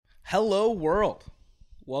Hello, world.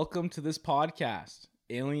 Welcome to this podcast.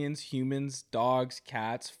 Aliens, humans, dogs,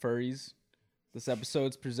 cats, furries. This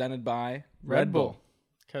episode's presented by Red Bull.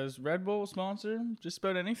 Because Red Bull will sponsor just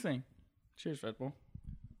about anything. Cheers, Red Bull.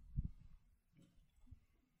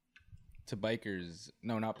 To bikers.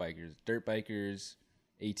 No, not bikers. Dirt bikers,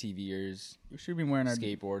 ATVers. We should be wearing our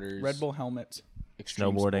skateboarders. Red Bull helmets.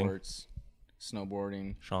 Extreme Snowboarding. sports.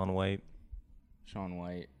 Snowboarding. Sean White. Sean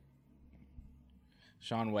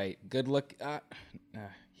White. Good look.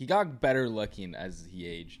 He got better looking as he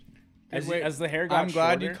aged. As the hair got I'm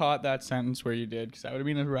glad shorter. you caught that sentence where you did, because that would have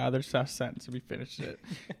been a rather tough sentence if we finished it.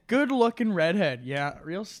 Good looking redhead. Yeah,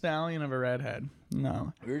 real stallion of a redhead.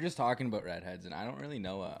 No. We were just talking about redheads, and I don't really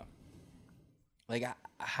know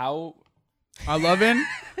how. I love in.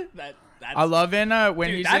 I love in when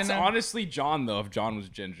Dude, he's that's in. Honestly John, though, if John was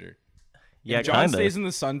ginger. Yeah, if John kind stays of. in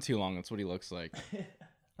the sun too long, that's what he looks like.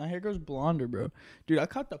 My hair goes blonder, bro. Dude, I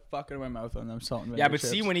cut the fuck out of my mouth on them salt and Yeah, vinegar but chips.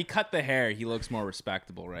 see, when he cut the hair, he looks more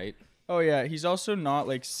respectable, right? Oh yeah, he's also not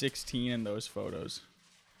like 16 in those photos.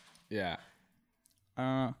 Yeah.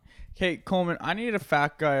 Okay, Coleman, I need a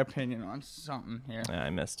fat guy opinion on something here. Yeah, I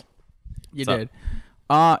missed. You What's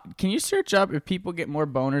did. Can you search up if people get more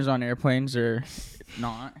boners on airplanes or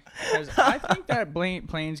not? Because I think that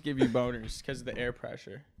planes give you boners because of the air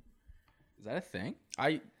pressure. Is that a thing?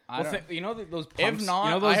 I don't, You know those pumps? if not,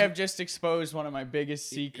 you know those, I have just exposed one of my biggest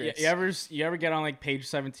secrets. You ever get on like page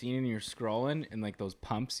 17 and you're scrolling and like those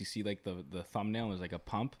pumps? You see like the thumbnail. And there's like a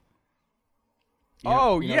pump. You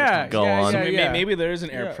know what I'm yeah, Go yeah, on. yeah, So yeah. maybe there is an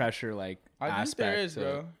air Yeah. pressure like I think aspect. there is,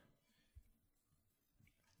 to-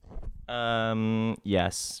 bro.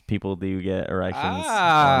 Yes, people do get erections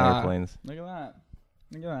Ah. on airplanes. Look at that.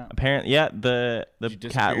 Look at that. Apparently, yeah, the Did you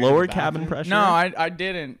disappear in lower the cabin bathroom? pressure. No, I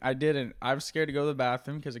didn't. I was scared to go to the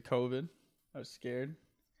bathroom because of COVID. I was scared.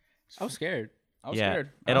 I was scared. I was yeah. scared.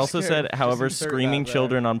 It I was also scared. said, however, Just insert screaming that there.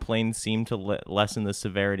 children on planes seem to lessen the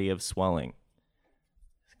severity of swelling.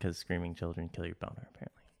 Because screaming children kill your boner,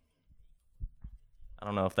 apparently. I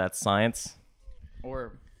don't know if that's science.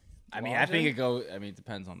 Or I mean, I think it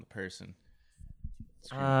depends on the person.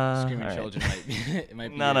 Screaming all right. children might be. It might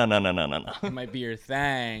be. No. It might be your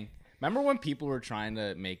thing. Remember when people were trying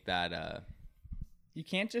to make that? you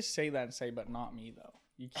can't just say that and say, but not me though.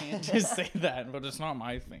 You can't just say that, but it's not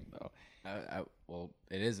my thing though. Well,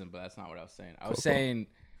 it isn't, but that's not what I was saying. I was saying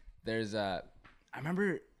there's I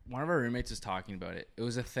remember one of our roommates was talking about it. It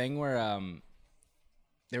was a thing where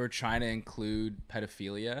they were trying to include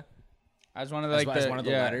pedophilia As one of as, like as one of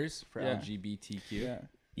the yeah, letters for yeah. LGBTQ. Yeah.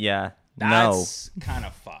 Yeah. That's kind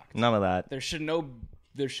of fucked. No. None of that. There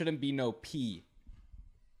shouldn't be no P.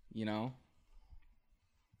 You know?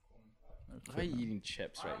 Why are you eating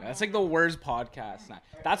chips right now? That's like the worst podcast snack.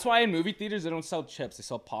 That's why in movie theaters they don't sell chips. They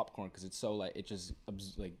sell popcorn because it's so like it just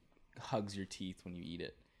like hugs your teeth when you eat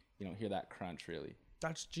it. You don't hear that crunch really.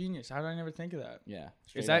 That's genius. How did I never think of that? Yeah.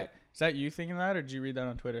 Is straight up. that you thinking that, or did you read that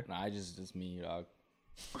on Twitter? Nah, just me, dog.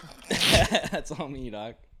 That's all me,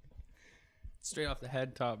 dog. Straight off the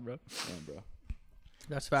head top, bro. Yeah, bro.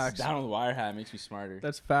 That's facts. Down on the wire hat makes me smarter.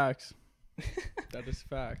 That's facts. That is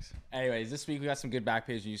facts. Anyways, this week we got some good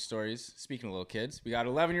Backpage news stories. Speaking of little kids, we got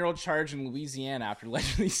an 11-year-old charged in Louisiana after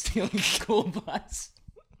allegedly stealing a school bus.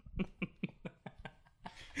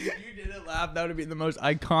 If you didn't laugh, that would be the most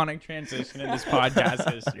iconic transition in this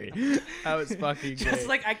podcast history. That was fucking Just great.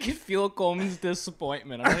 like I could feel Coleman's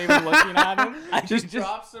disappointment. I'm not even looking at him. I just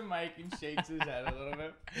drops the mic and shakes his head a little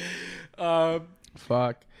bit.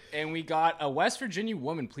 Fuck. And we got a West Virginia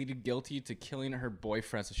woman pleaded guilty to killing her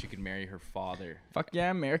boyfriend so she could marry her father. Fuck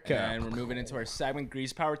yeah, America. And we're moving into our segment,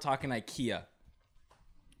 Grease Power, talking IKEA.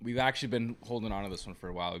 We've actually been holding on to this one for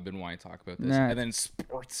a while. We've been wanting to talk about this. Nah. And then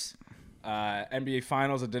sports. NBA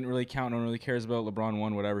Finals, it didn't really count. No one really cares about. LeBron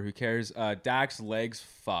won, whatever. Who cares? Dak's legs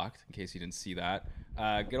fucked, in case you didn't see that.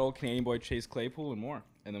 Good old Canadian boy Chase Claypool and more.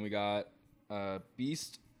 And then we got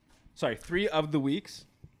three of the weeks,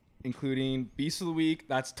 including Beast of the Week.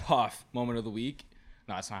 That's tough. Moment of the week.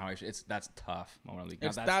 No, that's not how I should. That's tough. Moment of the week.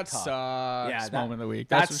 It's No, that tough. sucks. Yeah, moment of the week.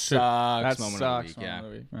 That That's sucks. That Moment sucks. of the week. Yeah. Moment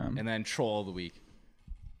of the week, man. And then Troll of the Week.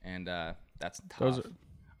 And that's tough. Those are-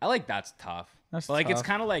 I like that's tough. That's but like it's tough.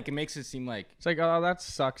 kind of like it makes it seem like It's like, oh, that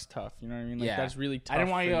sucks tough. You know what I mean? Like, yeah, that's really tough. I didn't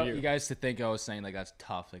want for you guys to think I was saying like that's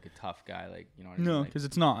tough, like a tough guy, like you know what I mean? No, Like, because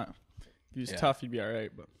it's not. If he was Yeah. tough, he'd be all right.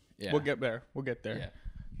 But yeah. we'll get there. We'll get there. Yeah.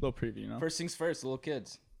 Little preview, you know? First things first, little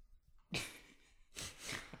kids.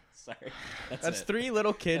 Sorry, That's it. 3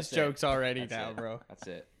 little kids That's it. jokes already That's now, it. bro. That's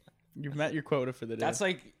it. You've met your quota for the day. That's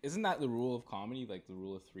like, isn't that the rule of comedy? Like the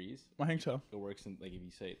rule of threes? I think so. It works in like if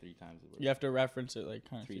you say it 3 times, it works. You have to reference it like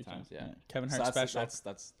kind of three times. Yeah. Kevin So Hart that's,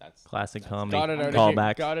 special. That's Classic comedy. Got it out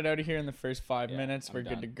Callback. got it out of here in the first 5 Yeah, minutes. I'm We're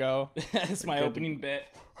done. good to go. That's my opening bit.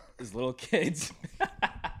 Is little kids.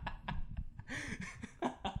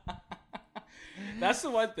 That's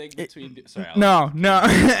the one thing between. Sorry. No.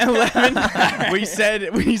 11. we said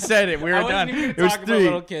it. We were I wasn't done. even It was talking 3. about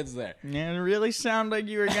little kids there. Yeah, it really sounded like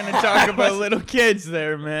you were gonna talk about little kids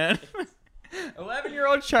there, man.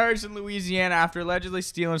 11-year-old charged in Louisiana after allegedly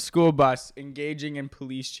stealing a school bus, engaging in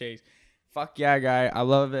police chase. Fuck yeah, guy. I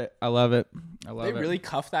love it. They really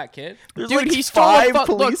cuffed that kid. There's Dude, like he stole a 5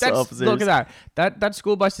 police officers. Look at that. That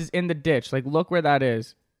school bus is in the ditch. Like, look where that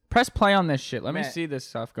is. Press play on this shit. Let me Man. see this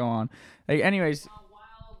stuff go on. Like, anyways,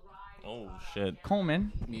 Oh shit.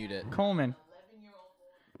 Coleman. Mute it.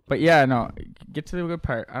 But yeah, no. Get to the good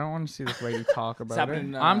part. I don't want to see this way you talk about it.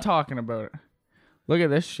 happening, I'm talking about it. Look at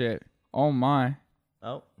this shit. Oh my.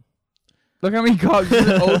 Oh. Look how many cops. This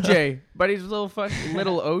is OJ. But he's little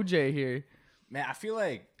OJ here. Man, I feel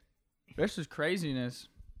like This is craziness.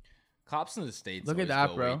 cops in the States Look at always that,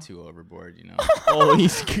 go bro. way too overboard, you know? Oh,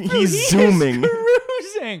 he's zooming.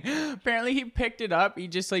 Cruising. Apparently he picked it up. He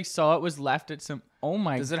just like saw it was left at some. Oh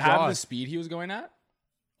my god. Does it have the speed he was going at?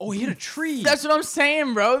 Oh, he hit a tree. That's what I'm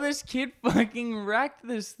saying, bro. This kid fucking wrecked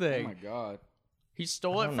this Oh thing. my god. He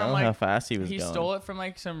stole I it don't from know like how fast he was he going. stole it from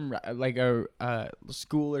like some like a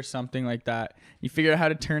school or something like that. He figured out how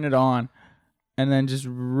to turn it on, and then just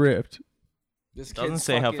ripped. This Doesn't kid's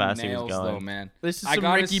say how fucking fast he was nails, going. though, man. This is I some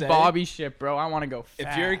gotta Ricky say, Bobby shit, bro. I want to go fast.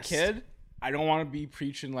 If you're a kid, I don't want to be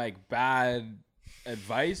preaching like bad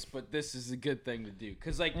advice, but this is a good thing to do.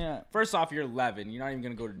 Cause like, Yeah. first off, you're 11. You're not even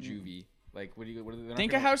gonna go to juvie. Like, what are you? What are they,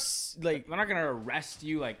 think of how like they're not gonna arrest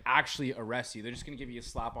you, like actually arrest you. They're just gonna give you a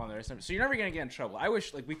slap on the wrist. So you're never gonna get in trouble. I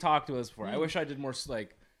wish, like we talked to this before. I wish I did more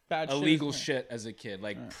like bad illegal shit. shit as a kid,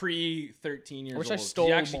 like pre 13 years I wish old. I stole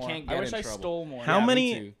You actually more. can't get I wish in I trouble. stole more. How Yeah, me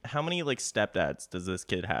many too. how many like stepdads does this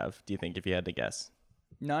kid have? Do you think if you had to guess?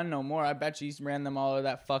 None no more. I bet you he's ran them all out of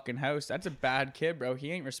that fucking house. That's a bad kid, bro.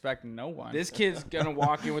 He ain't respecting no one. This kid's gonna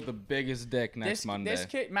walk in with the biggest dick next Monday. This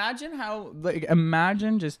kid,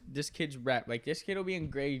 imagine just this kid's rep. Like this kid will be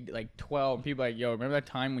in grade like 12. And people are like, yo, remember that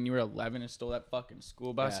time when you were 11 and stole that fucking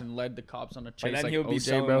school bus Yeah. and led the cops on a By chase then like he'll be OJ,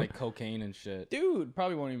 selling bro? like cocaine and shit. Dude,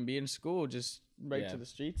 probably won't even be in school. Just right Yeah. to the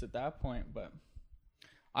streets at that point. But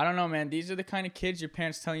I don't know, man. These are the kind of kids your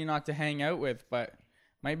parents tell you not to hang out with, but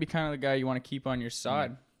might be kind of the guy you want to keep on your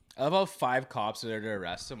side. I love how 5 cops are there to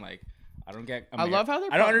arrest him. Like, I don't get. I love how they're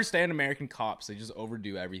I don't prob- understand American cops. They just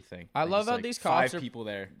overdo everything. I Like, love just, how like, these cops 5 are- people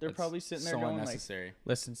there. they're That's probably sitting there so going, like, unnecessary.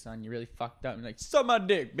 Listen, son, you really fucked up. And like, suck my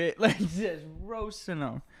dick, bitch. Like, just roasting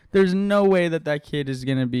them. There's no way that kid is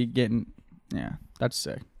gonna be getting. Yeah, that's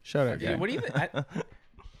sick. Shout out, Dude, guy. what do you think?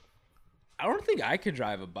 I don't think I could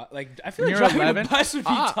drive a bus. Like, I feel When like you're driving 11? a bus would be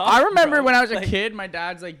tough. I remember bro. when I was a Like, kid, my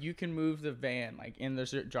dad's like, you can move the van like in the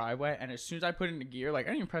driveway, and as soon as I put it into gear, like I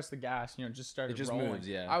didn't even press the gas, it just started It just rolling. moves,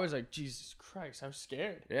 yeah. I was like, Jesus Christ, I was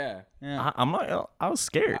scared. Yeah. Yeah. I'm not. I was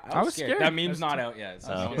scared. I was scared. That meme's I was not t- out yet,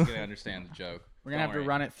 so I was no scared. one's gonna understand the joke. We're gonna have to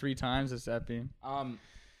run it 3 times this epi.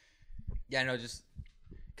 Yeah, no, just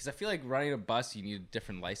because I feel like running a bus, you need a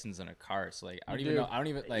different license than a car. So like, I don't You even do. know. I don't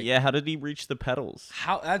even like. Yeah. How did he reach the pedals?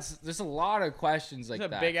 How there's a lot of questions like He's a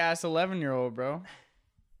that. big ass 11-year-old, bro.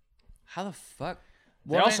 How the fuck?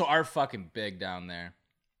 They Woman- also are fucking big down there.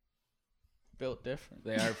 Built different.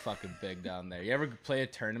 They are fucking big down there. You ever play a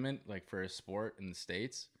tournament like for a sport in the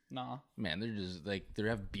States? Nah. Man, they're just like they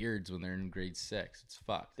have beards when they're in grade 6. It's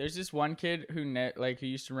fucked. There's this one kid who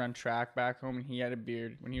used to run track back home, and he had a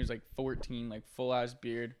beard when he was like 14, like full ass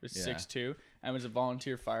beard, was Yeah. 6'2", and was a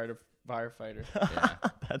volunteer firefighter. Yeah.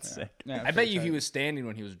 That's sick. Yeah, I bet you he was standing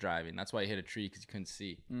when he was driving. That's why he hit a tree because he couldn't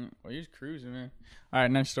see. Well, he was cruising, man. All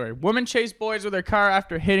right, next story. Woman chased boys with her car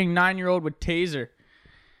after hitting 9-year-old with taser.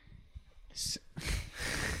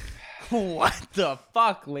 What the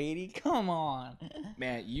fuck, lady? Come on.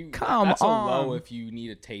 Man, Come that's on. a low if you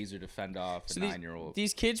need a taser to fend off a So 9-year-old.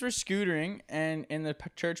 These kids were scootering, and in the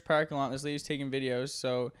church parking lot, this lady's taking videos.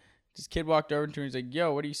 So this kid walked over to her and he's like,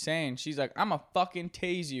 yo, what are you saying? She's like, I'm a fucking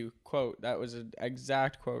tase you. Quote. That was an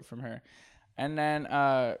exact quote from her. And then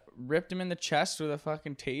ripped him in the chest with a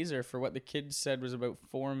fucking taser for what the kid said was about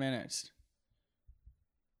 4 minutes.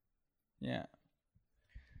 Yeah.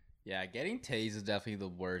 Yeah, getting tased is definitely the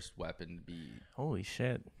worst weapon to be. Holy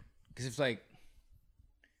shit. Because if like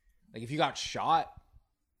if you got shot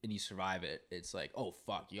and you survive it, it's like, oh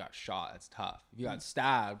fuck, you got shot. That's tough. If you got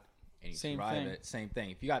stabbed and you Same survive thing. it, same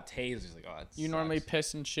thing. If you got tased, it's like, oh, that You sucks. normally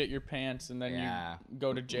piss and shit your pants, and then Yeah. you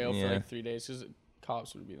go to jail for Yeah. like 3 days because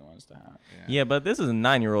cops would be the ones to have. Yeah, but this is a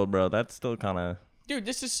 9-year-old, bro. That's still kind of. Dude,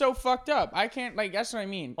 this is so fucked up. I can't like. That's what I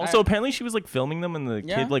mean. Also, apparently she was like filming them, and the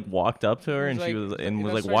kid like walked up to her, and she was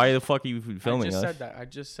like, "Why the fuck are you filming us?" I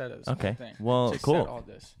just said it. Okay. Well, cool. Said all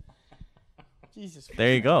this. Jesus.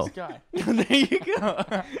 There you go. Guy. There you go.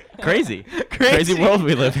 Crazy world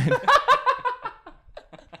we live in.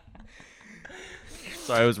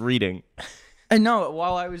 Sorry, I was reading. I know.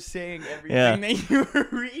 While I was saying everything that you were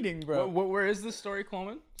reading, bro. Where is this story,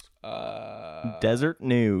 Coleman? Desert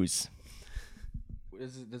News.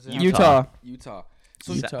 Utah.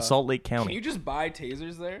 So Salt Lake County. Can you just buy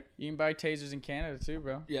tasers there? You can buy tasers in Canada too,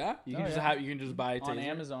 bro. Yeah, you can just buy a taser on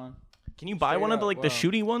Amazon. Can you buy one of the the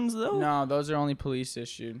shooty ones though? No, those are only police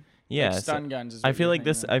issued. Yeah, like stun guns. Is I feel like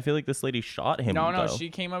this. I feel like this lady shot him. No, though. he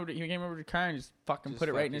came over to the car and just put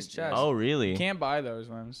it right in his chest. Oh, really? You can't buy those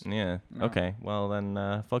ones. Yeah. No. Okay. Well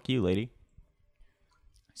then, fuck you, lady.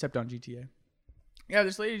 Except on GTA. Yeah,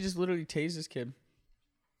 this lady just literally tased this kid.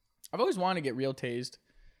 I've always wanted to get real tased.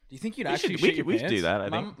 Do you think you'd actually shit your we pants? should do that, I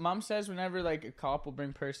think. Mom says whenever like a cop will bring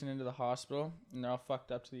a person into the hospital and they're all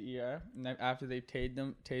fucked up to the ER, and then after they've tased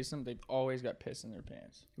them, they've always got piss in their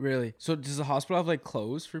pants. Really? So does the hospital have like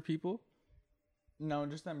clothes for people? No,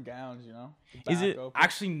 just them gowns, you know. Is it open.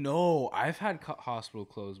 Actually no? I've had hospital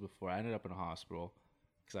clothes before. I ended up in a hospital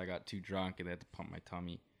because I got too drunk and they had to pump my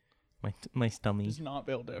tummy. My stomach? It's not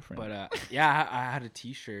built different. But yeah, I had a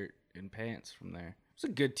T-shirt and pants from there. It was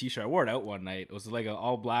a good T-shirt. I wore it out one night. It was like an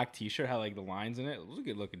all black T-shirt, had like the lines in it. It was a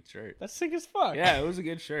good looking shirt. That's sick as fuck. Yeah, it was a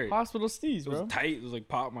good shirt. Hospital steez, bro. It was tight. It was like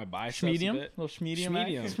popping my biceps Schmedium? a bit. Little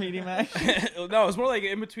schmedium action. No, it was more like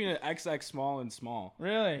in between an XX small and small.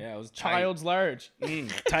 Really? Yeah, it was tight. Child's large.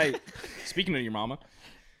 Tight. Speaking of your mama.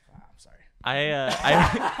 I'm sorry.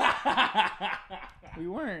 We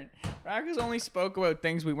weren't. Rackers only spoke about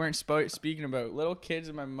things we weren't speaking about. Little kids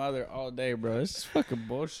and my mother all day, bro. This is fucking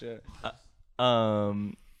bullshit.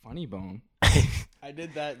 Funny bone. I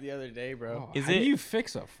did that the other day, bro. How do you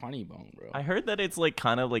fix a funny bone, bro? I heard that it's like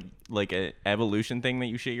kind of like a evolution thing that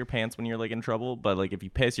you shit your pants when you're like in trouble, but like if you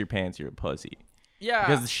piss your pants, you're a pussy. Yeah.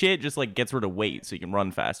 Because the shit just like gets rid of weight, so you can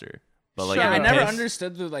run faster. But like, I never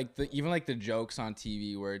understood the jokes on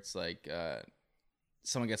TV where it's like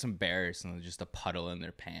someone gets embarrassed and there's just a puddle in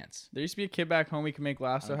their pants. There used to be a kid back home we could make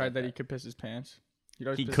laugh so hard that he could piss his pants.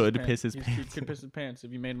 He could piss his He pants. could piss his pants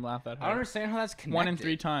if you made him laugh that hard. I don't understand how that's connected. 1 in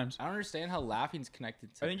 3 times. I don't understand how laughing's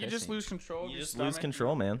connected to I think you just pissing. lose control. You just lose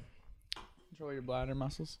control, man. Control your bladder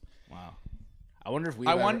muscles. Wow. I wonder if we.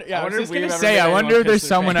 I wonder if there's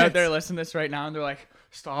someone out there listening to this right now and they're like,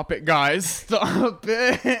 "Stop it, guys! Stop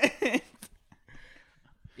it!"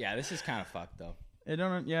 Yeah, this is kind of fucked though. I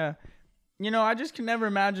don't. Yeah, you know, I just can never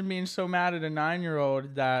imagine being so mad at a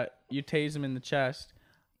 9-year-old that you tase him in the chest.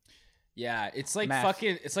 Yeah, it's like Math.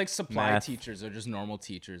 fucking. It's like supply Math. teachers or just normal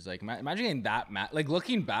teachers. Like imagine getting that mad. Like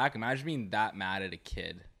looking back, imagine being that mad at a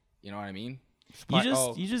kid. You know what I mean?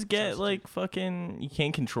 You just get like fucking. You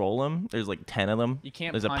can't control them. There's like 10 of them. You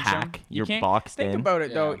can't. There's a punch pack. him. You're can't, boxed in. Think about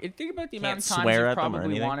it though. Yeah. Think about the Can't amount of times swear you at them or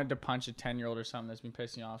probably anything. wanted to punch a 10-year-old or something that's been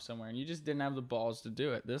pissing you off somewhere, and you just didn't have the balls to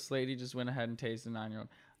do it. This lady just went ahead and tased the 9-year-old.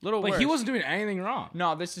 Little But worse. he wasn't doing anything wrong.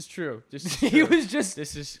 No, this is true. He was just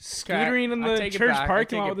scootering scootering in the church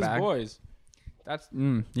parking lot with his boys. That's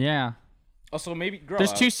yeah. Also, maybe girl.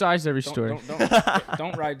 There's 2 sides to every story.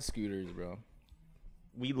 Don't ride scooters, bro.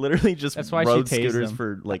 We literally just That's why she rode tased scooters them.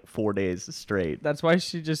 for like 4 days straight. That's why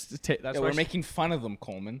she just. That's Yeah, why we're making fun of them,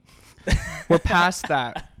 Coleman. we're past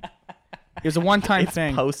that. It was a one-time It's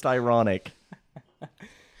thing. post-ironic.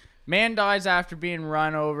 Man dies after being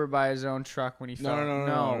run over by his own truck when he fell.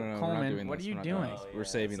 No, Coleman, what are you doing? We're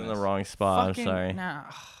saving It's in this. the wrong spot. Fucking, I'm sorry. Nah.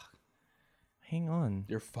 Hang on.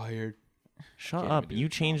 You're fired. Shut Can't up. even do You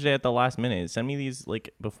it. changed it at the last minute. Send me these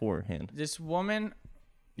like beforehand. This woman.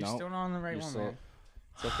 You're No, still not on the right you're one, still- man.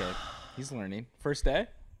 It's okay. He's learning. First day.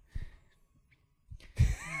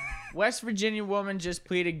 West Virginia woman just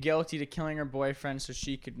pleaded guilty to killing her boyfriend so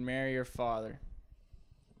she could marry her father.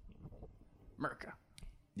 Merca.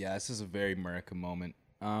 Yeah, this is a very America moment.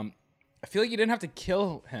 I feel like you didn't have to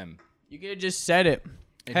kill him. You could have just said it.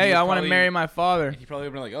 And Hey, he I would want to probably- marry my father. He probably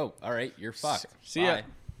would have been like, "Oh, all right, you're fucked. See ya. Bye.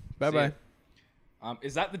 Bye-bye. See ya."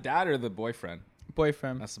 Is that the dad or the boyfriend?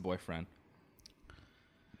 Boyfriend. That's the boyfriend.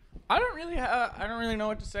 I don't really know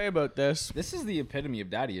what to say about this. This is the epitome of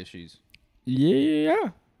daddy issues.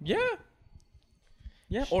 Yeah.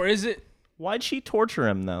 Or is it? Why'd she torture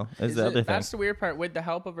him though? Is the other thing. That's the weird part. With the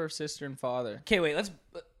help of her sister and father. Okay, wait.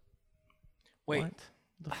 Wait. What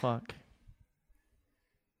the fuck?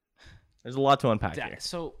 There's a lot to unpack here.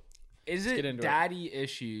 So, is get it into it. daddy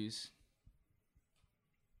issues?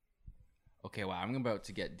 Okay, wow. I'm about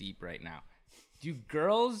to get deep right now. Do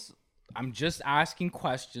girls? I'm just asking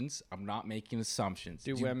questions. I'm not making assumptions.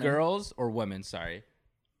 Do women? Girls or women? Sorry.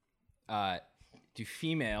 Do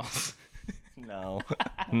females? No,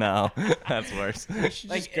 no, that's worse. Is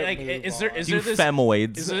there this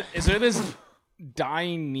Femoids. is there this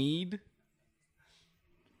dying need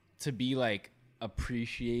to be like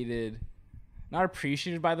appreciated, not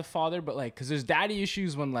appreciated by the father, but like, because there's daddy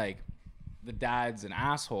issues when like the dad's an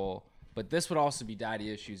asshole, but this would also be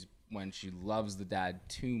daddy issues when she loves the dad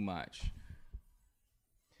too much.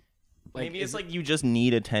 Like, Maybe it's like you just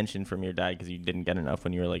need attention from your dad because you didn't get enough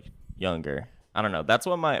when you were like younger. I don't know. That's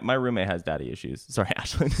what my roommate has daddy issues. Sorry,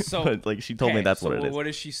 Ashlyn. So but like she told me that's what it is. What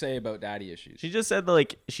does she say about daddy issues? She just said that,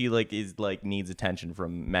 like she like is like needs attention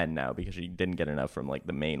from men now because she didn't get enough from like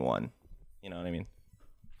the main one. You know what I mean?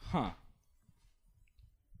 Huh.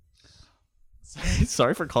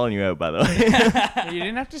 Sorry for calling you out, by the way. You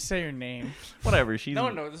didn't have to say her name. Whatever. She's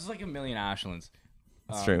No. This is like a million Ashlyns.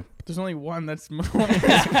 It's true. There's only one that's more.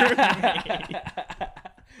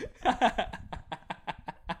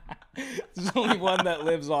 There's only one that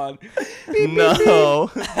lives on. No.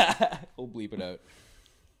 We'll bleep it out.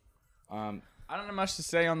 I don't have much to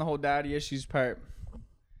say on the whole daddy issues part.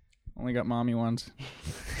 Only got mommy ones.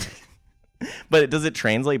 But does it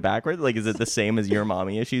translate backwards? Like, is it the same as your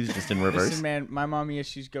mommy issues, just in reverse? Listen, man, my mommy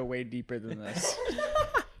issues go way deeper than this.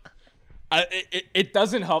 It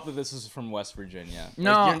doesn't help that this is from West Virginia.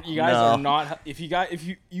 No. Like, you guys No. are not. If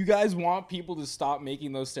you guys want people to stop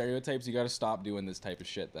making those stereotypes, you got to stop doing this type of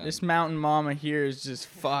shit. Then This mountain mama here is just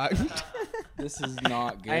fucked. this is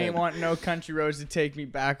not good. I ain't want no country roads to take me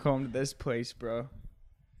back home to this place, bro.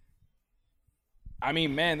 I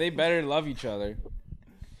mean, man, they better love each other.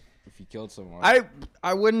 If you killed someone,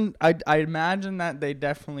 I wouldn't. I imagine that they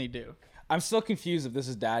definitely do. I'm still confused if this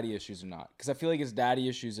is daddy issues or not, because I feel like it's daddy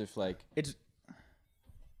issues if like It's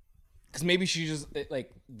because maybe she just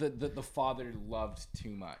like the father loved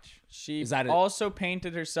too much. she Is that it? also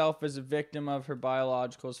painted herself as a victim of her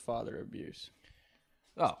biological's father abuse.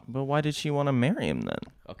 Oh, But why did she want to marry him then?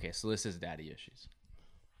 okay, so this is daddy issues.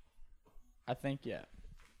 I think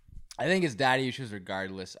I think it's daddy issues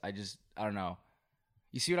regardless. I don't know.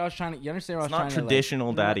 You see what I was trying to? You understand what It's I was not trying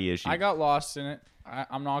traditional daddy issues. I got lost in it.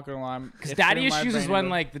 I'm not gonna lie. Because daddy issues is when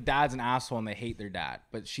like the dad's an asshole and they hate their dad,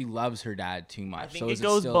 but she loves her dad too much. I think so it is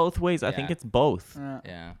goes still, both ways. I think Yeah. it's both.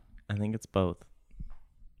 Yeah. I think it's both.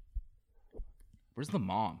 Where's the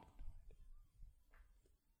mom?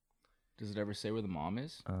 Does it ever say where the mom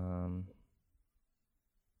is?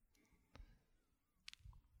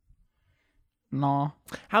 No.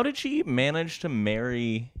 How did she manage to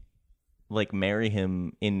marry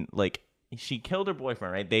him in like she killed her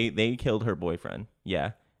boyfriend, right? They killed her boyfriend.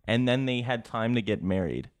 Yeah. And then they had time to get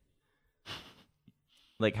married.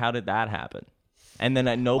 Like how did that happen? And then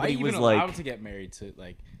nobody Why was even like allowed to get married to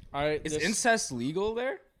like All right. is incest legal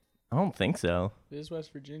there? I don't think so. This is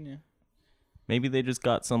West Virginia. Maybe they just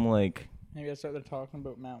got some like Maybe that's what they're talking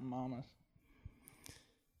about. Mountain mamas.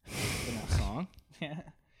 In that song? Yeah.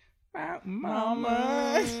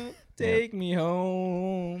 Mama, take me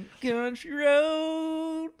home, country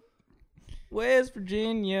road, West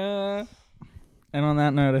Virginia. And on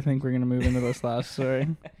that note, I think we're gonna move into this last story.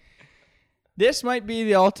 This might be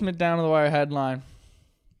the ultimate down to the wire headline.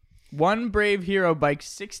 One brave hero bikes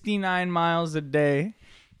 69 miles a day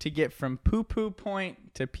to get from Poo Poo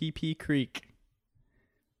Point to Pee Pee Creek.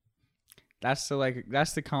 That's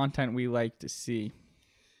the content we like to see.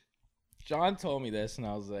 John told me this, and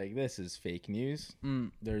I was like, "This is fake news.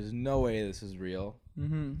 There's no way this is real."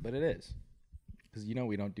 Mm-hmm. But it is, because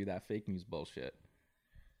we don't do that fake news bullshit.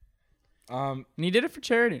 And he did it for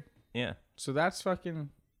charity. yeah. So that's fucking.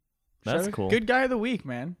 That's cool. Good guy of the week,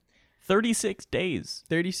 man. 36 days.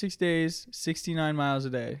 36 days, 69 miles a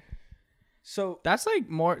day. So That's like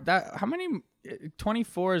more. How many?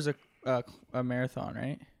 24 is a marathon,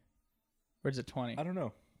 right? Or is it 20? I don't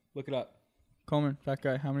know. Look it up. Coleman, fat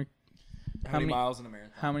guy. How many miles in a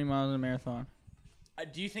marathon? How many miles in a marathon?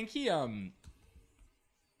 Do you think he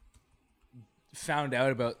found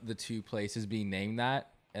out about the two places being named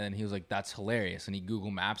that, and then he was like, "That's hilarious," and he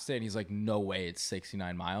Google Maps it, and he's like, "No way, it's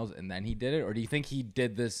 69 miles," and then he did it? Or do you think he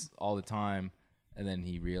did this all the time, and then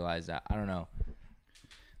he realized that? I don't know.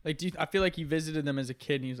 Like, I feel like he visited them as a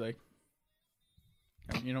kid, and he's like,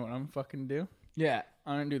 "You know what I'm fucking do? Yeah,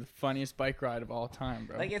 I'm gonna do the funniest bike ride of all time,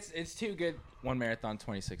 bro." like it's too good. One marathon,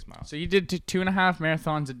 26 miles. So you did 2.5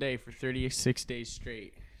 marathons a day for 36 days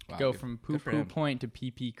straight. Wow, Go good- from Poo good for Poo him. Point to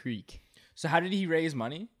Pee Pee Creek. So how did he raise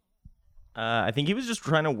money? I think he was just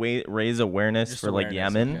trying to raise awareness Just for like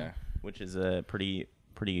awareness, Yemen, okay. which is a pretty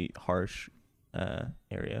harsh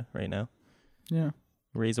area right now. Yeah.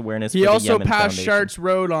 Raise awareness. He for the also Yemen passed Foundation. Sharts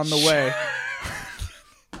Road on the way.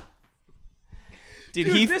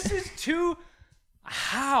 Dude, this is too.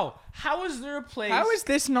 How is there a place? How is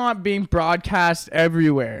this not being broadcast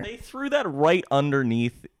everywhere? They threw that right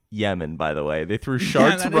underneath Yemen, by the way. They threw Yeah,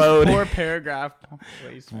 Sharts that is Road 4-paragraph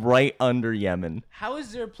placement. right under Yemen. How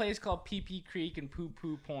is there a place called PP Creek and Poo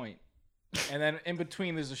Poo Point, and then in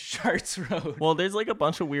between there's a Sharts Road? Well, there's like a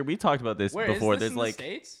bunch of weird. We talked about this Where before. is this There's in like the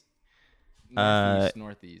States?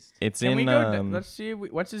 Northeast. it's Can in we go? Let's see.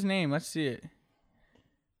 What's his name? Let's see it.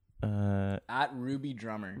 At Ruby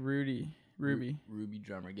Drummer. Ruby. Ruby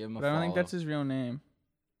Drummer. Give him a But I don't follow. think that's his real name.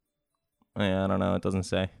 Yeah, I don't know. It doesn't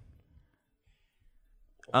say.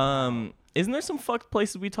 Isn't there some fucked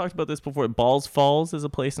places we talked about this before? Balls Falls is a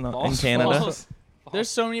place in Canada. Falls. There's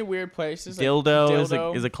so many weird places. Like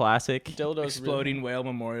Dildo is a classic. Dildo's Exploding Whale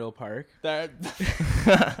Memorial Park. That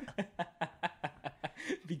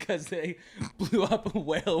Because they blew up a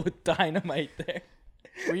whale with dynamite there.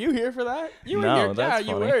 were you here for that? You were No, here. that's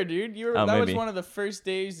Yeah, you funny. were, dude. You were. Oh, that was maybe. one of the first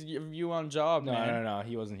days of you on job, man. No.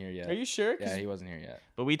 He wasn't here yet. Are you sure? 'Cause Yeah, he wasn't here yet.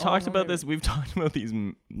 But we talked well, about maybe. this. We've talked about these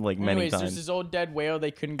like many Anyways, times. there's this old dead whale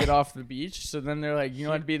they couldn't get off the beach, so then they're like, you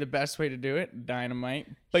know what'd be the best way to do it? Dynamite.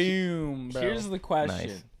 Boom, bro. Here's the question.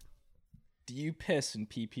 Nice. Do you piss in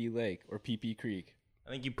PP Lake or PP Creek?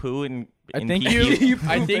 I think you poo in I think PP. you. poop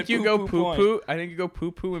I think at you go Poo Poo poo Point. poo. I think you go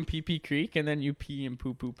poo poo in Pee Pee Creek, and then you pee in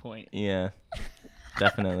Poo Poo Point. Yeah,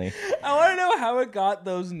 definitely. I want to know how it got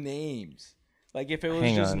those names. Like if it was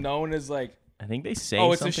Hang just on. known as like, I think they say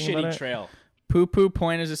oh, it's a something about shitty it. trail. Poo Poo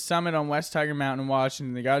Point is a summit on West Tiger Mountain in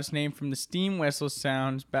Washington. They got its name from the steam whistle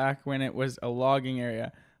sounds back when it was a logging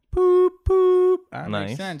area. Poop poop. That Nice.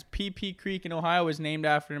 makes sense. Pee Pee Creek in Ohio was named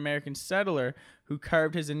after an American settler who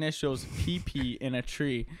carved his initials PP in a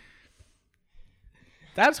tree.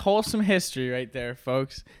 That's wholesome history right there,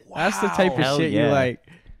 folks. That's the type of Hell shit yeah. you like.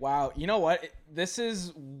 Wow, you know what? This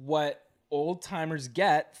is what old timers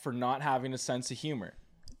get for not having a sense of humor.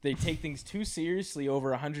 They take things too seriously over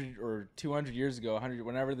 100 or 200 years ago, 100,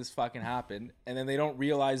 whenever this fucking happened, and then they don't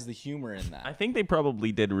realize the humor in that. I think they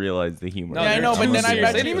probably did realize the humor. No, Yeah, I they're know, but too then I serious.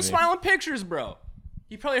 bet They didn't you- even smile in pictures, bro.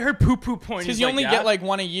 You probably heard Poo Poo Point. Because He's you like, only yeah. get like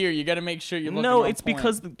one a year. You got to make sure you're looking No, on it's point.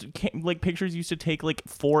 because like pictures used to take like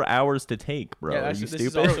 4 hours to take, bro. Yeah, Are that's- you this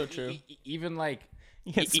is stupid? also true. Even like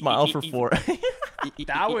You can't smile for 4.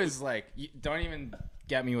 that was like, don't even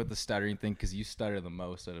get me with the stuttering thing because you stutter the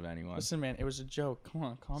most out of anyone. Listen, man, it was a joke. Come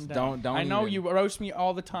on, calm down. Don't I know even. you roast me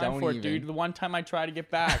all the time Don't for it, even. dude. The one time I try to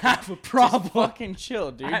get back, Have a problem. Just fucking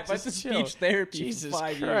chill, dude. I went Just to chill. speech therapy Jesus for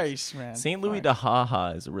 5 years. Christ, man. St. Louis de Haha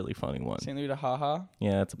is a really funny one. St. Louis to haha.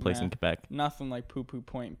 Yeah, it's a place Nah. in Quebec. Nothing like Poo Poo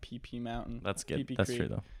Point and Pee Pee Mountain. That's good. Pee-Pee That's Creek. true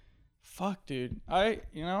though. Fuck, dude. I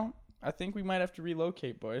think we might have to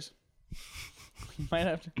relocate, boys. We might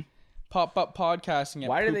have to pop up podcasting at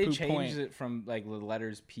Why do they Poo-Poo change Point. it from like the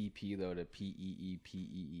letters PP though to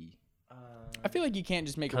PEEPEE? I feel like you can't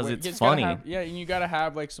just make it 'Cause work. it's You just gotta funny. have- yeah, and you gotta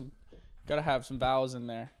have like some vowels in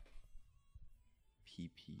there.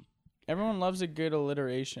 PP. Everyone loves a good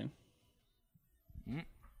alliteration.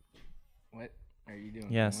 What are you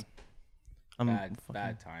doing? Yes. I'm Bad, fucking-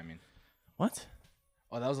 bad timing. What?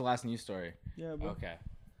 Oh, that was the last news story. Yeah, Okay,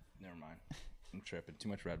 never mind. I'm tripping. Too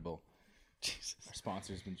much Red Bull. Jesus. Our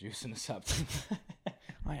sponsor's been juicing us up.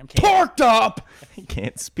 I am torqued up. I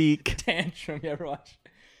can't speak. Tantrum. You ever watch?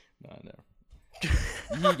 No.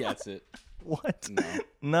 He gets it. What? No.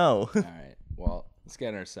 No. All right. Well, let's get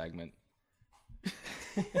in our segment.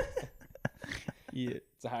 Yeah.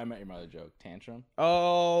 It's a How I Met Your Mother joke. Tantrum.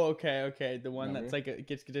 Oh, okay. The one Remember? that's like it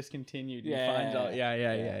gets discontinued. And Yeah. finds out.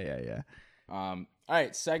 Yeah. All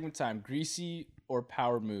right. Segment time. Greasy or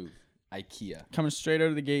power move? IKEA. Coming straight out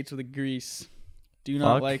of the gates with a grease. Do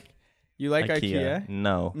not Fuck like. You like IKEA?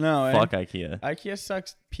 No. No, eh? Fuck IKEA. IKEA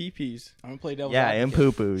sucks pee-pees. I'm gonna play devil's Yeah, advocate. and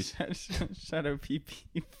poo-poos. Shut up,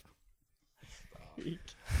 pee-pee.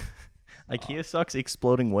 IKEA sucks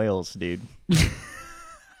exploding whales, dude.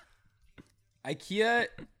 IKEA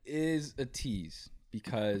is a tease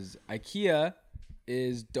because IKEA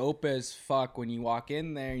is dope as fuck when you walk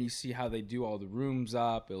in there and you see how they do all the rooms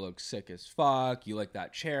up. It looks sick as fuck. You like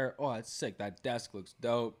that chair. Oh, that's sick. That desk looks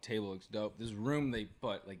dope. Table looks dope. This room they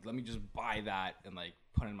put, like, let me just buy that and like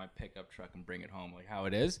put it in my pickup truck and bring it home, like how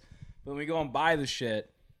it is. But when we go and buy the shit,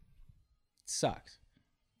 it sucks.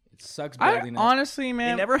 It sucks building it. Honestly, They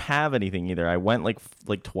man. never have anything either. I went like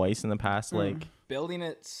twice in the past Building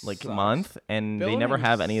it sucks. month, and they Building never it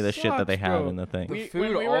have any of the shit that they sucks, have bro. in the thing. The We- food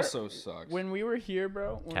when we were- also sucks. When we were here,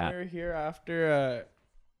 bro. When Cat. we were here after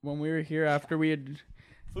we had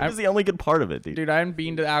Food is the only good part of it, dude. Dude, I haven't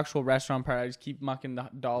been to the actual restaurant part. I just keep mucking the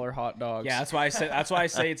dollar hot dogs. Yeah, that's why I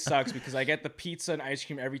say it sucks, because I get the pizza and ice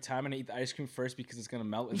cream every time, and I eat the ice cream first because it's gonna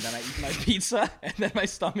melt, and then I eat my pizza, and then my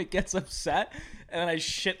stomach gets upset, and then I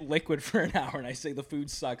shit liquid for an hour, and I say the food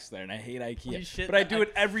sucks there, and I hate IKEA. But I do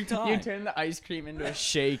it every time. You turn the ice cream into a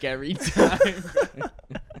shake every time.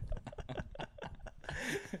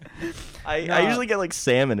 I usually get like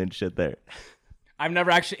salmon and shit there. I've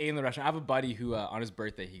never actually eaten in the restaurant. I have a buddy who, on his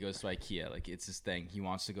birthday, he goes to IKEA. Like, it's his thing. He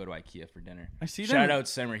wants to go to IKEA for dinner. I see Shout out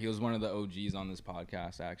Simmer. He was one of the OGs on this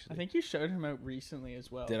podcast, actually. I think you showed him out recently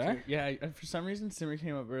as well. Did too. I? Yeah. For some reason, Simmer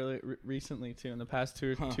came up recently too, in the past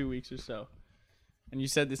 2 weeks or so. And you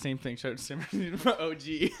said the same thing. Shout out Simmer, OG.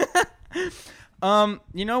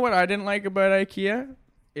 You know what I didn't like about IKEA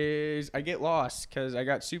is I get lost because I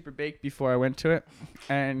got super baked before I went to it,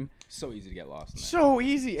 and so easy to get lost in that. So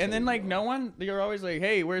easy. And then like no one, you're always like,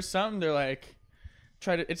 hey, where's some? They're like,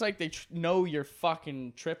 it's like they know you're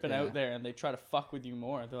fucking tripping out there, and they try to fuck with you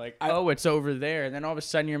more. They're like, oh, it's over there. And then all of a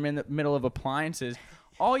sudden you're in the middle of appliances.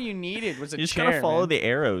 All you needed was a chair. You just gotta follow the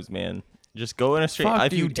arrows, man. Just go in a straight.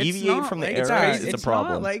 If you deviate from the arrows, it's a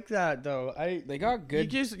problem. It's not like that though. They got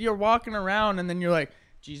good. You're walking around, and then you're like,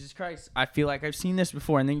 Jesus Christ, I feel like I've seen this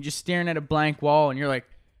before. And then you're just staring at a blank wall, and you're like,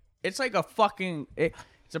 it's like a fucking.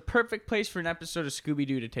 It's a perfect place for an episode of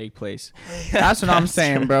Scooby-Doo to take place. That's what I'm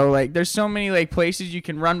saying, bro. Like, there's so many like places you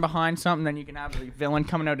can run behind something, then you can have a villain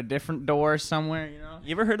coming out a different door somewhere. You know?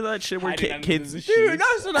 You ever heard of that shit where kids? Dude,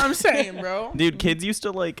 that's what I'm saying, bro. Dude, kids used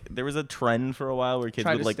to like. There was a trend for a while where kids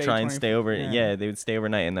would like try and stay over. Yeah, they would stay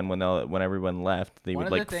overnight, and then when everyone left, they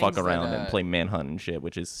would like fuck around and play manhunt and shit,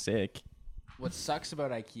 which is sick. What sucks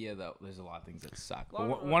about IKEA though, there's a lot of things that suck.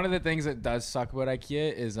 But one of the things that does suck about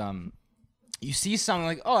IKEA is you see something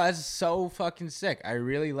like, oh, that's so fucking sick. I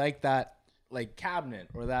really like that like cabinet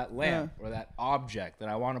or that lamp or that object that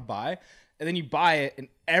I want to buy. And then you buy it, and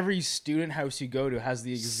every student house you go to has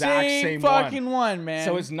the exact same fucking one, man.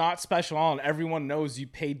 So it's not special at all, and everyone knows you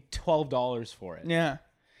paid $12 for it. Yeah.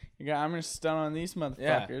 I'm gonna stun on these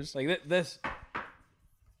motherfuckers. Yeah. Like this.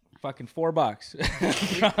 Fucking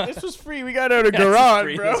 $4. This was free. We got out of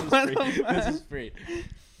garage, bro. This is free.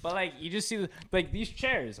 But like, you just see like these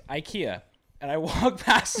chairs, IKEA, and I walked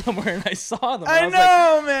past somewhere and I saw them. I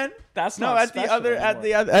know, man. That's not at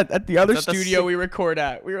the other studio we record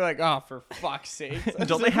at. We were like, oh, for fuck's sake.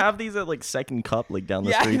 Don't they have these at like Second Cup, like down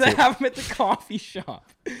the street? Yeah, they have them at the coffee shop.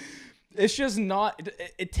 It's just not.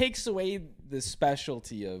 It takes away the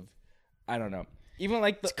specialty of, I don't know. Even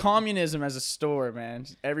like it's communism as a store, man.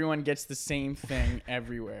 Everyone gets the same thing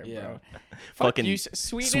everywhere, bro. Fucking you,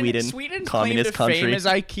 Sweden's communist claim to country. fame is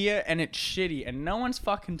IKEA, and it's shitty, and no one's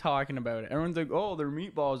fucking talking about it. Everyone's like, oh, their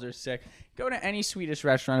meatballs are sick. Go to any Swedish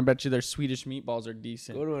restaurant. I bet you their Swedish meatballs are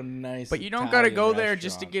decent. Go to a nice But you don't got to go there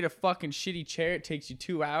just to get a fucking shitty chair. It takes you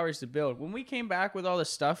 2 hours to build. When we came back with all the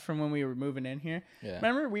stuff from when we were moving in here,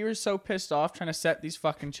 remember we were so pissed off trying to set these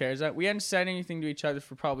fucking chairs up. We hadn't said anything to each other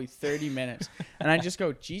for probably 30 minutes. And I just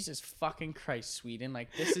go, Jesus fucking Christ, Sweden.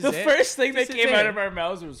 Like, this is the first thing that came out of our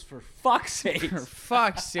mouths was, for fuck's sake. For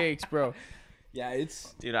fuck's sakes, bro. Yeah,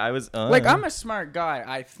 it's... Dude, I was... like, I'm a smart guy,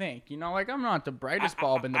 I think. You know, like, I'm not the brightest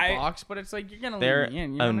bulb in the box, but it's like, you're going to leave me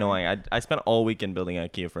in. You know annoying. I spent all weekend building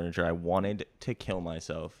IKEA furniture. I wanted to kill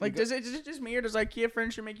myself. Like, is it just me, or does IKEA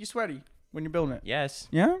furniture make you sweaty when you're building it? Yes.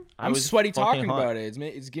 Yeah? I'm sweaty talking about it.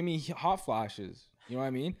 It's giving me hot flashes. You know what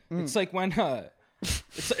I mean? It's like when...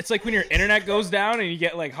 It's like when your internet goes down and you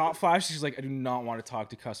get like hot flashes. Like, I do not want to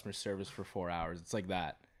talk to customer service for 4 hours. It's like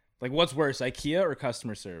that. Like, what's worse, IKEA or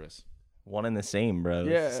customer service? One and the same, bro.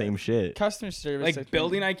 Yeah. Same shit. Customer service. Like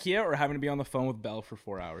building IKEA or having to be on the phone with Belle for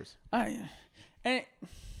 4 hours?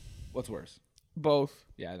 What's worse? Both.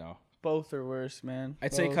 Yeah, I know. Both are worse, man.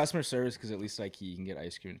 I'd say customer service because at least IKEA you can get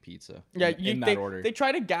ice cream and pizza. Yeah, in that order. They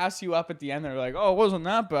try to gas you up at the end. They're like, "Oh, it wasn't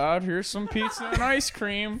that bad. Here's some pizza and ice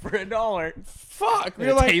cream for $1." Fuck,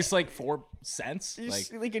 it tastes like 4 cents.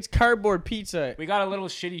 Like it's cardboard pizza. We got a little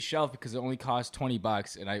shitty shelf because it only cost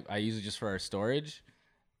 $20, and I use it just for our storage.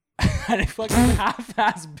 And I fucking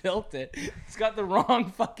half-ass built it. It's got the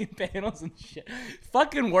wrong fucking panels and shit.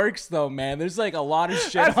 Fucking works though, man. There's like a lot of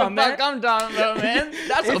shit on there. That's the fuck I'm talking about, man.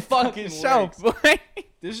 That's a fucking shelf, boy.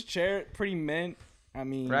 This chair, pretty mint. I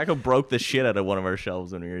mean, Racco broke the shit out of one of our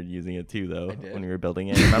shelves when we were using it too, though. When we were building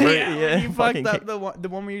it, remember? You fucked up the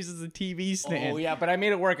one we use as a TV stand. Oh yeah, but I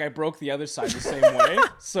made it work. I broke the other side the same way,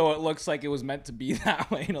 so it looks like it was meant to be that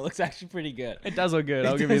way, and it looks actually pretty good. It does look good.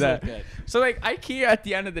 I'll give you that. So like IKEA, at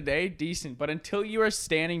the end of the day, decent, but until you are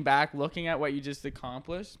standing back looking at what you just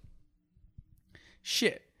accomplished,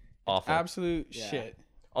 shit, awful, absolute shit.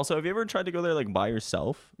 Also, have you ever tried to go there like by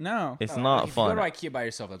yourself? No. It's Oh, not if fun. you go to IKEA by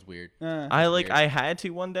yourself, that's weird. I had to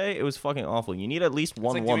one day. It was fucking awful. You need at least It's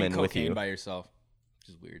one like woman doing with cocaine you. by yourself, which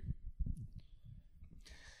is weird.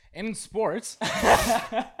 And in sports,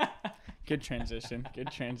 Good transition.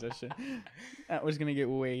 That was gonna get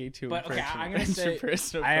way too. but okay, personal. I'm gonna say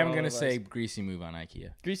Personal I for am all gonna of say us. greasy move on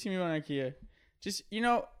IKEA. Greasy move on IKEA. Just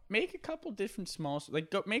make a couple different small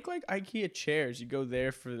go make like IKEA chairs. You go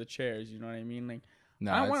there for the chairs. You know what I mean? Like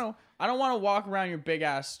No, I don't want to walk around your big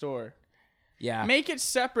ass store. Yeah, Make it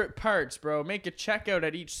separate parts, bro. Make a checkout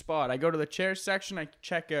at each spot. I go to the chair section. I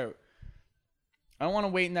check out. I don't want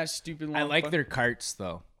to wait in that stupid long. I like their carts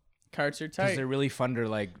though. Carts are Because tight. they're really fun to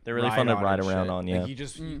like. They're really fun to ride and around shit. on, yeah. Like you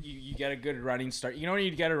just you get a good running start. You know when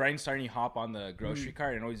you get a running start and you hop on the grocery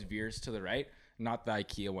cart and it always veers to the right. Not the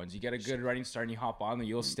IKEA ones. You get a good running start and you hop on, and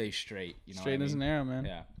you'll stay straight. You know, Straight what I as mean? an arrow, man.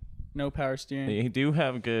 Yeah. No power steering. They do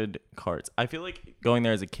have good carts. I feel like going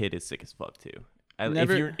there as a kid is sick as fuck too.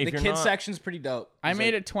 Never- if The you're kids not, section's pretty dope. I It's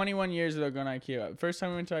made like- it 21 years without going to IKEA. First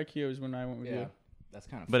time I went to IKEA was when I went with Yeah, you. that's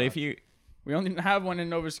kind of. But if you, We only didn't have one in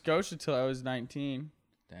Nova Scotia till I was 19.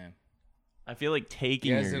 damn. I feel like taking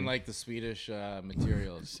You your guys in like the Swedish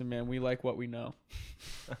materials. So man, we like what we know.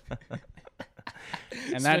 and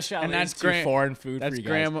Swiss that's chalet's too grand. foreign food That's for you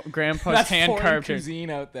guys. grandpa's That's hand foreign carved. cuisine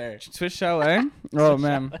out there. Swiss chalet. Oh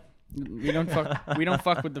man, we don't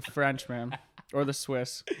fuck with the French, man, or the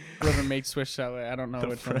Swiss. Whoever made Swiss chalet, I don't know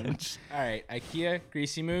which one. All right, IKEA,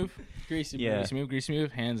 greasy move. Greasy. Yeah. Greasy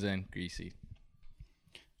move, hands in, greasy.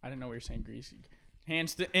 I didn't know we were saying greasy.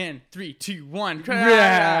 Hands to in. 3, 2, 1.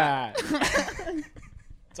 Yeah.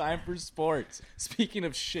 Time for sports. Speaking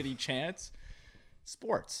of shitty chants,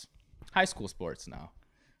 sports. High school sports now.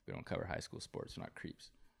 We don't cover high school sports. We're not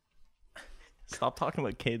creeps. stop talking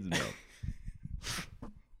about kids, man.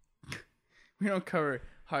 We don't cover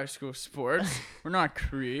high school sports. We're not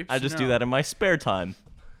creeps. I just do no. that in my spare time.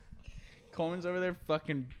 Coleman's over there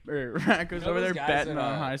fucking, or Racco's over those there guys betting that,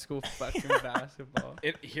 on high school fucking basketball.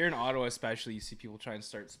 Here in Ottawa, especially, you see people try and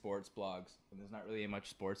start sports blogs, and there's not really much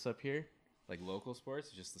sports up here, like local sports.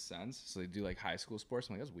 It's just the Sens, so they do like high school sports.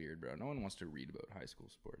 I'm like, that's weird, bro. No one wants to read about high school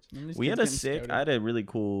sports. We had a sick. I had a really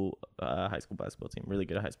cool high school basketball team. Really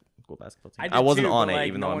good high school basketball team. did I wasn't too, on but, it, like,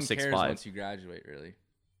 even no though I'm one cares 6'5". Once you graduate, really.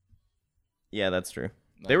 Yeah, that's true.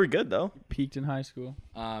 Like- They were good though. Peaked in high school.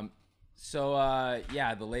 So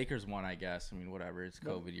yeah, the Lakers won, I guess. I mean, whatever. It's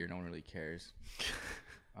COVID year. No one really cares.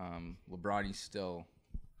 LeBron, still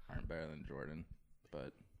aren't better than Jordan,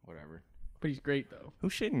 but whatever. But he's great though.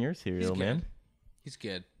 Who's shitting your cereal, man? He's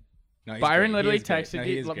good. No, he's Byron great. literally He is great. texted No, me.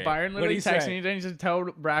 he is great. Byron What'd literally he texted say? me. He didn't just tell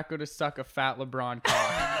Bracco to suck a fat LeBron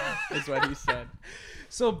cock. Is what he said.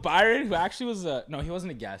 So Byron, who actually was no, he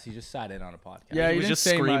wasn't a guest. He just sat in on a podcast. Yeah, He he was didn't just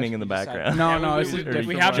say screaming much. in the He just sat- background. No, Yeah, no, we, it's we, just we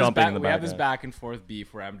different have this jumping back, in the we have this background. back and forth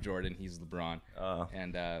beef where I'm Jordan, he's LeBron,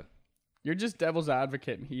 and You're just devil's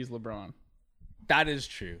advocate, and he's LeBron. that is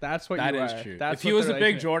true. That's what That you is are. true. That's If he what was a they're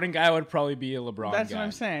big like- Jordan guy, I would probably be a LeBron That's guy. what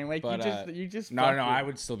I'm saying. Like But, you just no, fuck no, with- I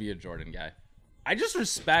would still be a Jordan guy. I just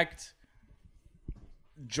respect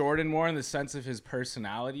Jordan more in the sense of his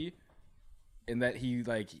personality, in that he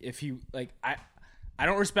I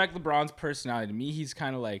don't respect LeBron's personality. To me, he's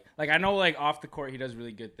kind of like I know like off the court he does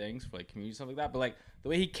really good things for like community stuff like that, but like the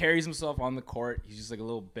way he carries himself on the court, he's just like a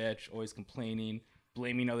little bitch, always complaining,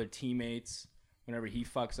 blaming other teammates whenever he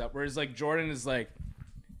fucks up. Whereas like Jordan is like,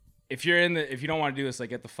 if you don't want to do this, like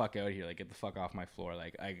get the fuck out of here, like get the fuck off my floor,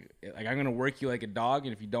 like I'm gonna work you like a dog,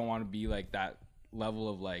 and if you don't want to be like that level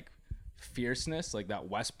of like fierceness, like that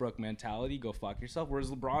Westbrook mentality, go fuck yourself. Whereas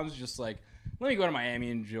LeBron's just like, let me go to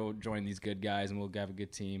Miami and join these good guys and we'll have a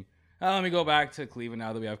good team. Let me go back to Cleveland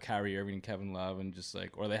now that we have Kyrie Irving and Kevin Love, and just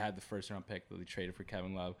like, or they had the first round pick that they traded for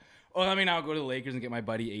Kevin Love. Or let me now go to the Lakers and get my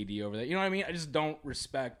buddy AD over there. You know what I mean? I just don't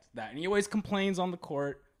respect that. And he always complains on the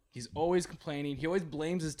court. He's always complaining. He always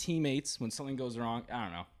blames his teammates when something goes wrong. I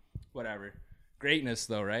don't know. Whatever. Greatness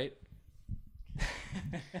though, right?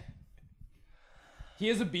 He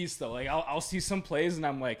is a beast though. Like I'll see some plays and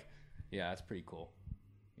I'm like, yeah, that's pretty cool.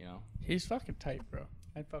 You know? He's fucking tight, bro.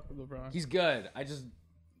 I'd fuck with LeBron. He's good.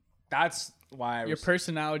 That's why Your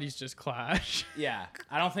personalities just clash. yeah.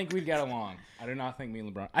 I don't think we'd get along. I do not think me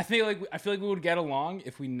and LeBron. I feel like we would get along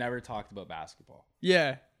if we never talked about basketball.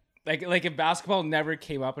 Yeah. Like if basketball never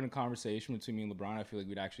came up in a conversation between me and LeBron, I feel like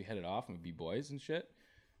we'd actually hit it off and we'd be boys and shit.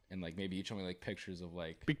 And like maybe he'd show me like pictures of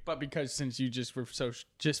like. But because since you just were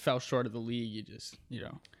just fell short of the league, you just Yeah.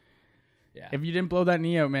 If you didn't blow that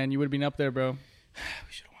knee out, man, you would have been up there, bro.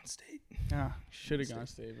 We should have won state. Yeah, should have gone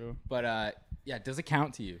state, bro. But yeah, does it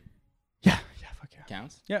count to you? Yeah, fuck yeah.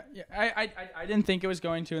 Counts? Yeah. I didn't think it was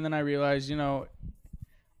going to, and then I realized,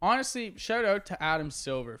 honestly, shout out to Adam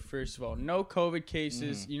Silver, first of all. No COVID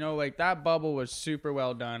cases. You know, like, that bubble was super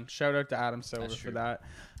well done. Shout out to Adam Silver for that.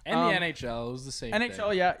 And the NHL, it was the same NHL,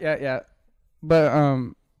 thing. yeah.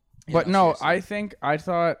 But no, seriously. I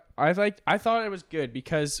thought it was good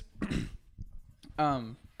because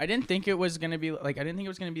I didn't think it was gonna be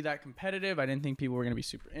that competitive. I didn't think people were gonna be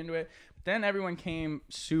super into it. But then everyone came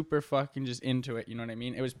super fucking just into it. You know what I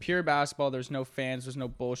mean? It was pure basketball. There's no fans. There's no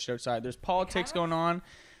bullshit outside. There's politics going on,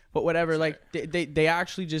 but whatever. Like they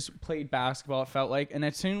actually just played basketball. It felt like, and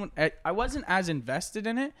as soon I wasn't as invested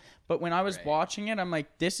in it, but when I was watching it, I'm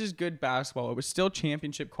like, this is good basketball. It was still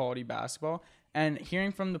championship quality basketball. And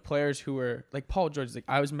hearing from the players who were like Paul George, like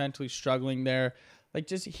I was mentally struggling there, like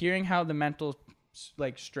just hearing how the mental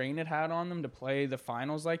like strain it had on them to play the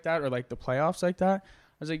finals like that or like the playoffs like that.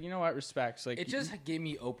 I was like, you know what, respects. Like it just gave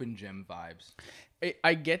me open gym vibes.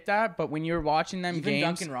 I get that, but when you're watching them Even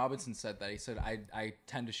games, Duncan Robinson said that. He said, I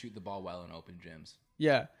tend to shoot the ball well in open gyms.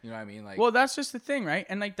 Yeah. You know what I mean? Like, well, that's just the thing, right?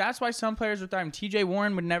 And like that's why some players are thriving. TJ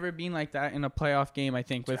Warren would never have been like that in a playoff game, I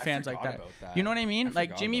think, with fans like that. You know what I mean?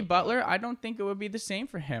 Like Jimmy Butler, I don't think it would be the same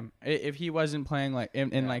for him if he wasn't playing like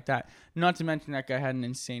in like that. Not to mention that guy had an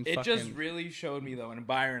insane It just really showed me though, and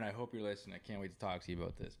Byron, I hope you're listening. I can't wait to talk to you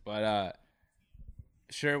about this. But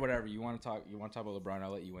sure, whatever. You want to talk about LeBron, I'll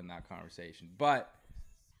let you win that conversation. But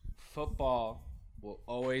football will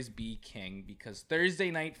always be king because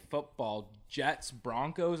Thursday night football, Jets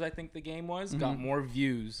Broncos, I think the game was, got more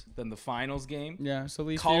views than the finals game. Yeah,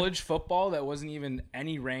 so college football that wasn't even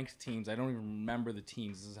any ranked teams. I don't even remember the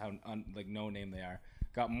teams. This is how like no name they are.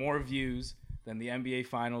 Got more views than the NBA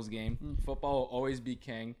finals game. Football will always be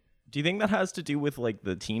king. Do you think that has to do with like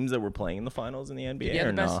the teams that were playing in the finals in the NBA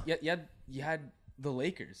or no? You had the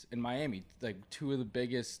Lakers in Miami, like two of the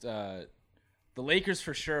biggest. The Lakers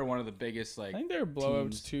for sure, one of the biggest. Like I think they're blowouts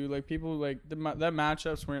teams. too. Like people like that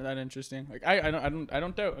matchups weren't that interesting. Like I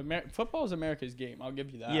don't doubt football is America's game. I'll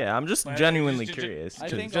give you that. Yeah, I'm just genuinely curious. I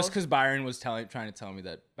think just because Byron was trying to tell me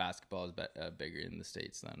that basketball is bigger in the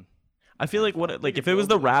States than. I feel like if it was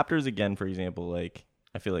the Raptors again, for example, like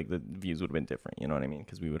I feel like the views would have been different. You know what I mean?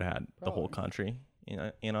 Because we would have had the whole country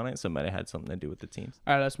in on it. So it might have had something to do with the teams.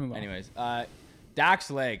 All right, let's move on. Anyways, Dak's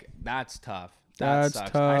leg, that's tough. That's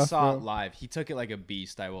sucks. tough, I saw bro. it live. He took it like a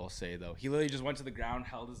beast, I will say, though. He literally just went to the ground,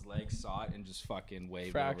 held his leg, saw it, and just fucking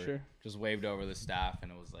waved over the staff,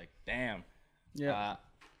 and it was like, damn. Yeah.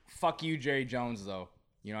 Fuck you, Jerry Jones, though.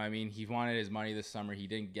 You know what I mean? He wanted his money this summer. He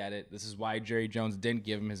didn't get it. This is why Jerry Jones didn't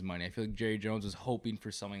give him his money. I feel like Jerry Jones was hoping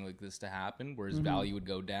for something like this to happen, where his value would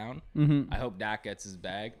go down. I hope Dak gets his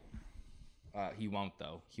bag. He won't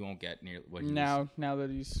though. He won't get near what he now that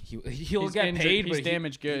he'll get injured, paid. He's but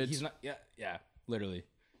damaged goods. He's not. Yeah. Literally,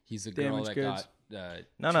 he's a girl that goods.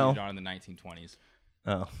 got No. cheated on in the 1920s.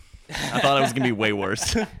 Oh, I thought it was gonna be way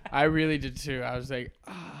worse. I really did too. I was like,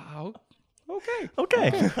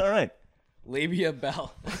 Okay. All right. Labia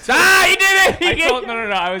Bell. he did it. No.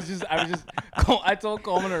 I was just. I told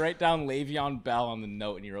Coleman to write down Le'Veon Bell on the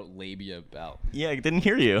note, and he wrote Labia Bell. Yeah, I didn't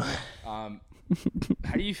hear you.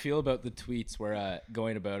 How do you feel about the tweets where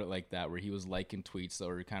going about it like that, where he was liking tweets that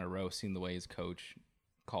were kind of roasting the way his coach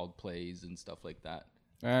called plays and stuff like that?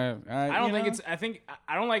 I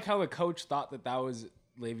don't like how the coach thought that was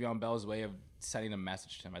Le'Veon Bell's way of sending a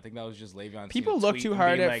message to him. I think that was just Le'Veon. People look too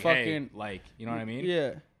hard at like, fucking you know what I mean?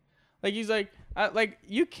 Yeah. Like he's like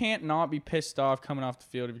you can't not be pissed off coming off the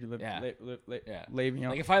field if you live Le'Veon.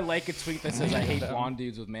 Like if I like a tweet that says I hate blonde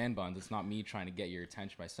dudes with man buns, it's not me trying to get your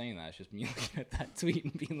attention by saying that. It's just me looking at that tweet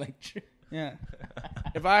and being like, yeah.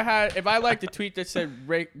 If I liked a tweet that said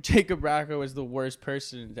Jacob Racco is the worst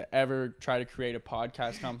person to ever try to create a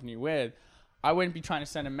podcast company with, I wouldn't be trying to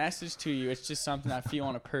send a message to you. It's just something I feel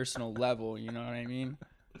on a personal level. You know what I mean?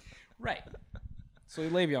 Right. So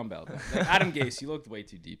Le'Veon Bell. Like Adam Gase, you looked way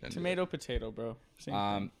too deep into Tomato, potato, bro. Same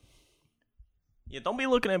thing. Yeah, don't be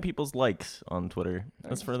looking at people's likes on Twitter.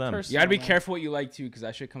 That's for them. You gotta be careful what you like too, because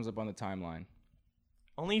that shit comes up on the timeline.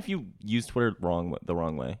 Only if you use Twitter the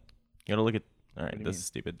wrong way. You gotta look at. All right, this is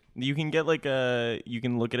stupid. You can get like you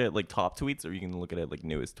can look at it like top tweets, or you can look at it like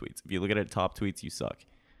newest tweets. If you look at it top tweets, you suck,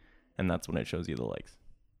 and that's when it shows you the likes.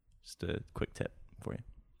 Just a quick tip for you.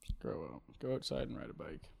 Just grow up. Go outside and ride a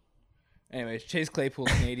bike. Anyways, Chase Claypool,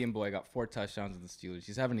 Canadian boy, got 4 touchdowns with the Steelers.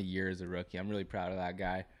 He's having a year as a rookie. I'm really proud of that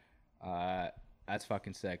guy. That's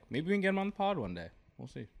fucking sick. Maybe we can get him on the pod one day. We'll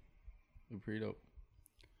see. It'll be pretty dope.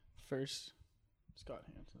 First, Scott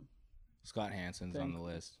Hansen. Scott Hansen's on the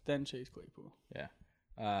list. Then Chase Claypool. Yeah.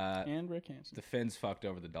 And Rick Hansen. The Finns fucked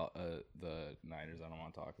over the Niners. I don't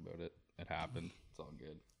want to talk about it. It happened. It's all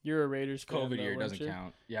good. You're a Raiders fan. COVID year doesn't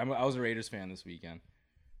count. Yeah, I was a Raiders fan this weekend.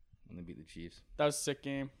 when they beat the Chiefs. That was a sick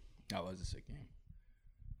game. That was a sick game.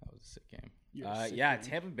 You're a sick Yeah, game.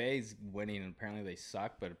 Tampa Bay's winning, and apparently they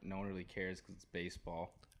suck, but no one really cares because it's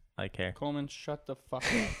baseball. I care. Coleman, shut the fuck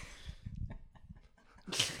up.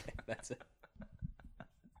 That's it.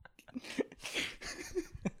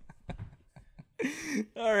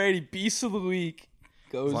 Alrighty, beast of the week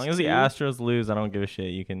goes. As long as the Astros lose, I don't give a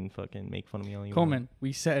shit. You can fucking make fun of me all you Coleman,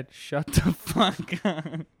 we said shut the fuck up.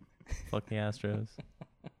 want. Fuck the Astros.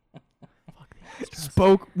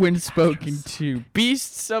 Spoke when spoken to.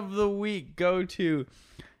 Beasts of the week go to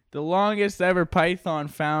the longest ever python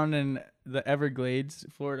found in the Everglades,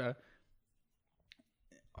 Florida.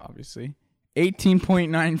 Obviously,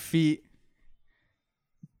 18.9 feet,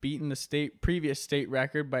 beating the previous state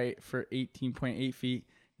record for 18.8 feet.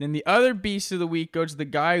 Then the other beast of the week goes to the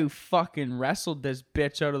guy who fucking wrestled this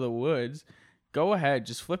bitch out of the woods. Go ahead,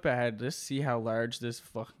 just flip ahead. Let's see how large this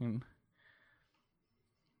fucking.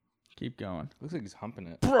 Keep going. Looks like he's humping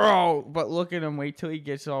it. Bro, but look at him. Wait till he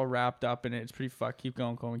gets all wrapped up in it. It's pretty fucked. Keep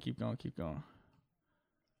going, Coleman. Keep going. Keep going.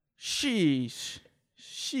 Sheesh.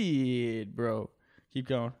 Shit, bro. Keep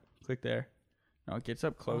going. Click there. No, it gets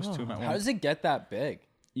up close to him at How once. does it get that big?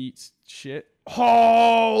 Eats shit.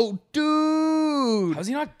 Oh, dude. How's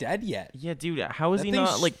he not dead yet? Yeah, dude. How is That he thing's-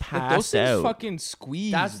 not like those passed things out? fucking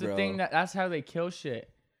squeeze, That's bro. the thing. That's how they kill shit.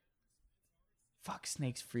 Fuck,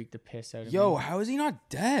 snakes freak the piss out of Yo, me. how is he not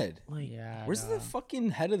dead? Yeah. Where's the fucking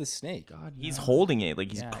head of the snake? God, He's no. holding it, like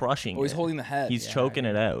he's Yeah. crushing Oh, he's it. holding the head. He's Yeah, choking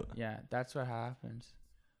it out. Yeah, that's what happens.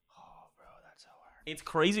 Oh, bro, that's so hard. It's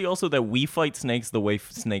crazy also that we fight snakes the way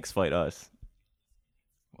snakes fight us.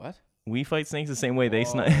 What? We fight snakes the same way they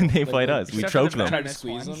Oh, they like fight the- us. We Except for choke the them. Try to venomous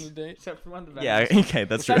squeeze ones. them today. Except for one of the Yeah, venomous okay,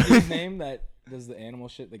 that's What's true. that dude's name that does the animal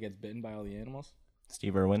shit that gets bitten by all the animals?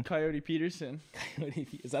 Steve Irwin. Coyote Peterson.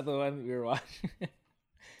 Is that the one we were watching?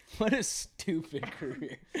 What a stupid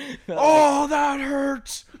career. Oh, that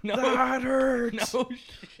hurts. No. That hurts. No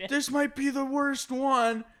shit. This might be the worst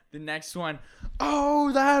one. The next one.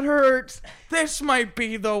 Oh, that hurts. This might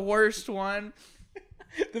be the worst one.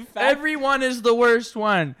 The fact Everyone is the worst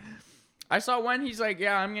one. I saw one. He's like,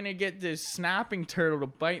 yeah, I'm going to get this snapping turtle to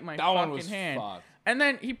bite my that one fucking was hand. fucked. And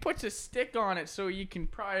then he puts a stick on it so you can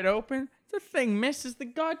pry it open. The thing misses the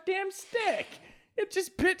goddamn stick. It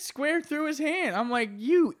just bit square through his hand. I'm like,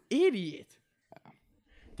 you idiot.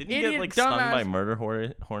 Didn't he Idiot, get like stung dumbass. by murder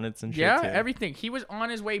hornets and shit Yeah, too? everything. He was on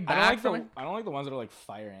his way I back don't like the ones that are like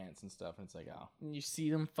fire ants and stuff. And it's like, oh. and you see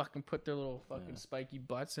them fucking put their little fucking spiky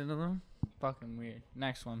butts into them. Fucking weird.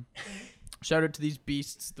 Next one. Shout out to these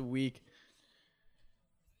beasts of the week.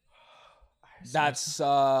 That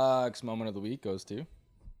sucks. Moment of the week goes to. Did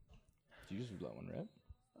you just let one rip?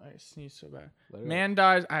 I sneeze so bad. Let it Man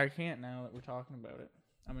dies. I can't now that we're talking about it.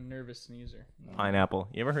 I'm a nervous sneezer. Pineapple.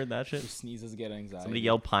 You ever heard that shit? Who sneezes get anxiety. Somebody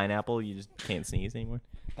yelled pineapple, you just can't sneeze anymore.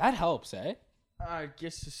 That helps, eh? I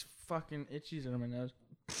guess this fucking itchies out of my nose.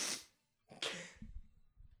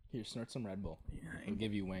 Here, snort some Red Bull. I'll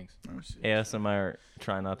give you wings. Oh, shit. ASMR,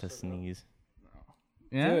 try not to sneeze.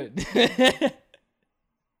 Yeah. Do it.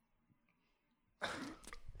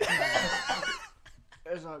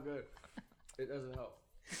 It's not good. It doesn't help.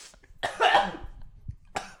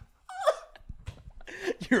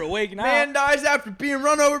 You're awake now. Man dies after being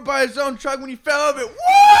run over by his own truck when he fell off it.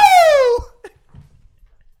 Woo!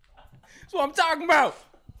 That's what I'm talking about.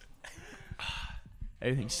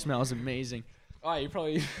 Everything smells amazing. Oh, you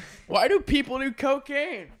probably. Why do people do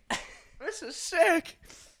cocaine? This is sick.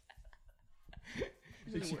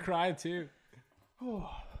 Makes you cry too.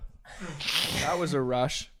 That was a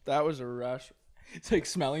rush. That was a rush. It's like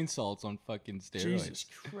smelling salts on fucking steroids. Jesus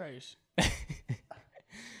Christ. This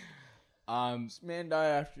Man died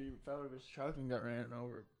after he fell out of his truck and got ran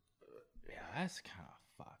over. Yeah, that's kind of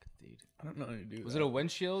fucked, dude. I don't know how to do Was that. it a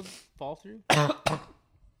windshield fall through?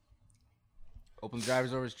 Opened the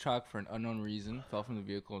driver's over his truck for an unknown reason. Fell from the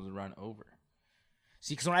vehicle and was run over.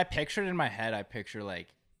 See, because when I pictured it in my head, I picture like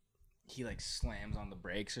he like slams on the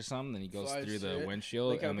brakes or something, then he goes Flies through the through it.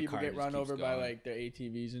 windshield Like how and the people car get just run keeps over by going. like their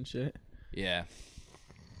ATVs and shit. Yeah.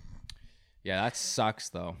 Yeah, that sucks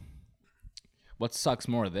though. What sucks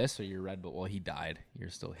more, this or your Red Bull? Well, he died. You're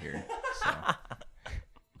still here.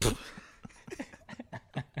 So.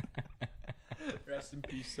 Rest in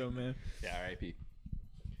peace, though, man. Yeah, R.I.P.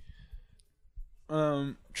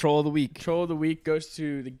 Troll of the week. Troll of the week goes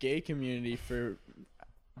to the gay community for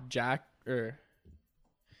jacking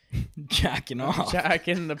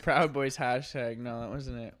the Proud Boys hashtag. No, that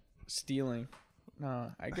wasn't it. Stealing.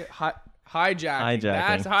 No, I get hijacking. Hijacking.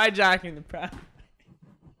 That's hijacking the Proud.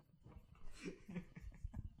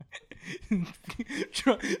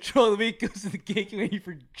 Troll of the week goes to the gay community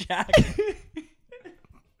for jacking.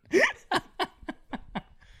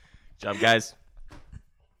 Job, guys.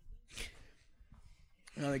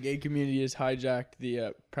 The gay community has hijacked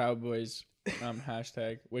the Proud Boys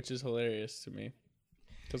hashtag, which is hilarious to me.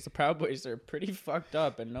 Because the Proud Boys are pretty fucked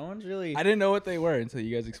up, and no one's really... I didn't know what they were until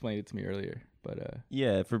you guys explained it to me earlier. But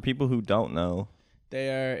yeah, for people who don't know, they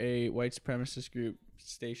are a white supremacist group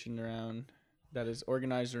stationed around... that is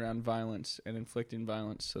organized around violence and inflicting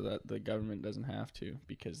violence so that the government doesn't have to,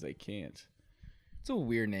 because they can't. it's a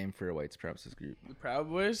weird name for a white supremacist group. The Proud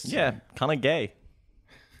Boys? yeah, kind of gay.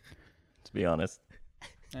 To be honest.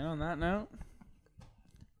 And on that note...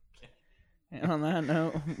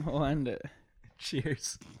 we'll end it.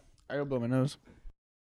 Cheers. I go blow my nose.